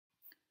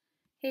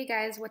Hey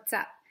guys, what's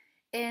up?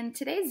 In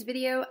today's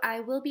video, I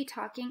will be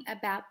talking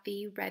about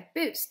the Red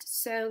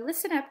Boost. So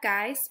listen up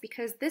guys,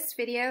 because this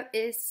video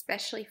is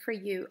especially for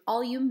you,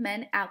 all you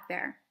men out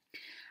there.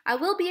 I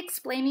will be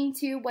explaining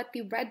to you what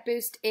the Red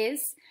Boost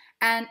is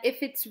and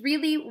if it's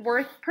really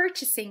worth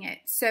purchasing it.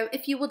 So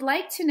if you would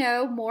like to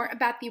know more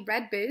about the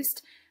Red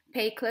Boost,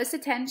 pay close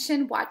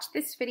attention, watch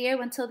this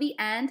video until the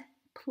end.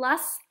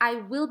 Plus, I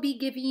will be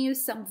giving you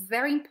some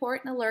very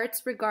important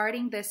alerts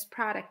regarding this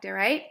product, all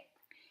right?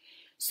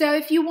 So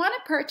if you want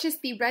to purchase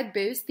the Red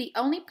Boost, the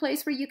only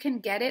place where you can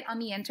get it on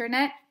the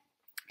internet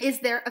is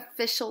their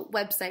official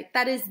website.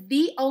 That is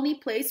the only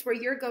place where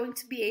you're going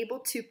to be able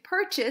to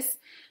purchase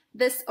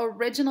this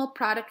original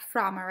product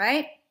from, all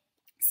right?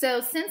 So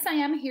since I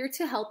am here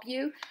to help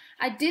you,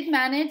 I did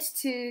manage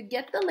to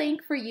get the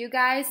link for you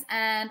guys,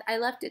 and I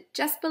left it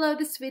just below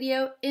this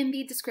video in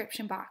the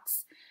description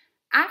box.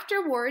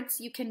 Afterwards,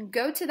 you can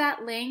go to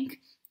that link,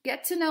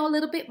 get to know a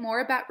little bit more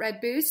about Red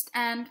Boost,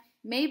 and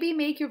maybe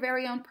make your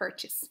very own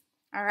purchase.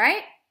 All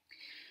right?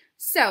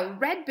 So,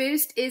 Red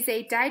Boost is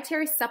a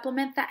dietary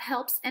supplement that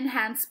helps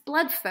enhance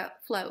blood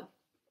flow.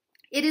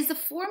 It is a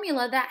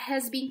formula that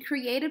has been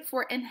created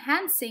for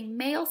enhancing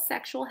male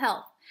sexual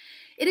health.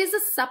 It is a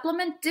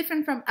supplement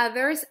different from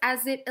others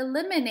as it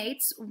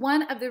eliminates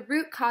one of the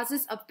root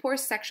causes of poor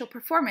sexual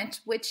performance,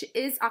 which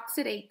is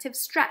oxidative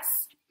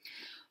stress.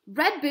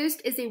 Red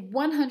Boost is a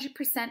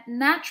 100%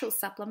 natural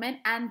supplement,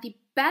 and the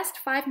best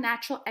 5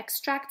 natural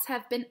extracts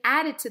have been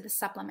added to the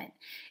supplement.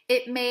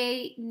 It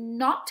may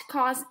not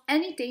cause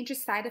any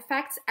dangerous side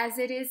effects as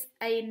it is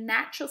a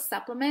natural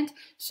supplement,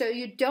 so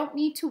you don't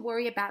need to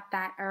worry about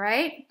that, all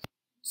right?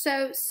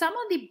 So some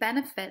of the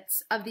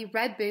benefits of the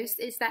Red Boost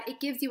is that it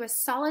gives you a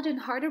solid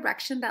and hard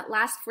erection that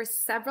lasts for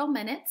several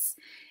minutes.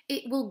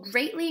 It will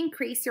greatly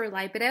increase your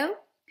libido.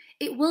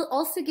 It will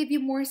also give you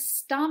more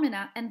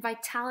stamina and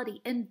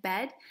vitality in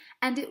bed,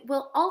 and it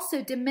will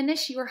also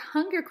diminish your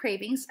hunger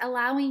cravings,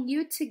 allowing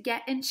you to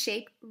get in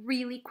shape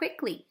really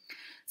quickly.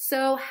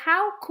 So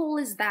how cool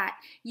is that?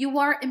 You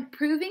are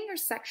improving your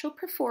sexual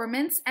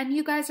performance, and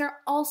you guys are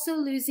also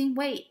losing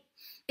weight.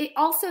 It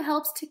also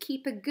helps to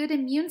keep a good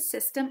immune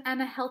system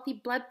and a healthy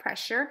blood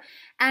pressure,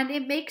 and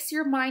it makes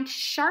your mind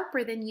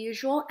sharper than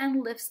usual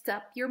and lifts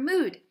up your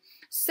mood.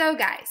 So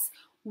guys,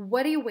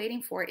 what are you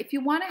waiting for? If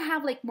you want to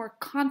have like more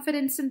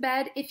confidence in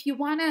bed, if you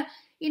want to,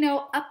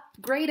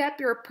 upgrade up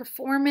your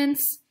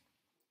performance,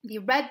 the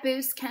Red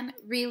Boost can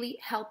really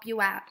help you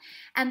out.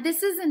 And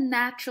this is a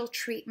natural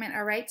treatment,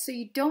 all right? So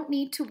you don't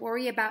need to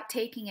worry about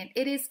taking it.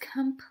 It is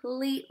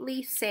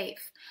completely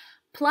safe.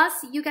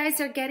 Plus, you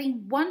guys are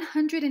getting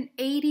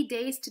 180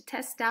 days to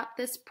test out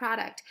this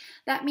product.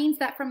 That means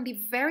that from the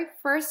very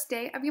first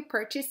day of your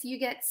purchase, you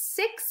get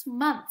 6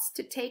 months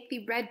to take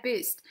the Red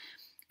Boost.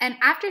 And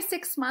after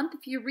 6 months,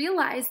 if you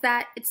realize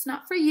that it's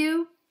not for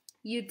you,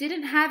 you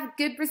didn't have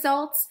good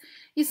results,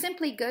 you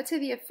simply go to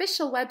the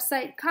official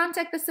website,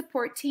 contact the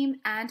support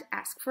team, and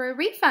ask for a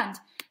refund.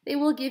 They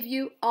will give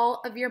you all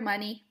of your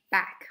money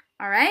back,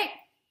 all right?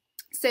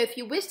 So if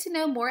you wish to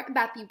know more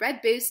about the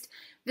Red Boost,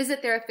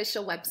 visit their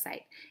official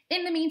website.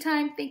 In the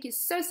meantime, thank you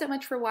so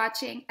much for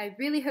watching. I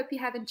really hope you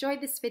have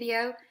enjoyed this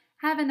video.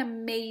 Have an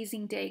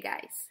amazing day,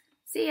 guys.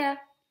 See ya.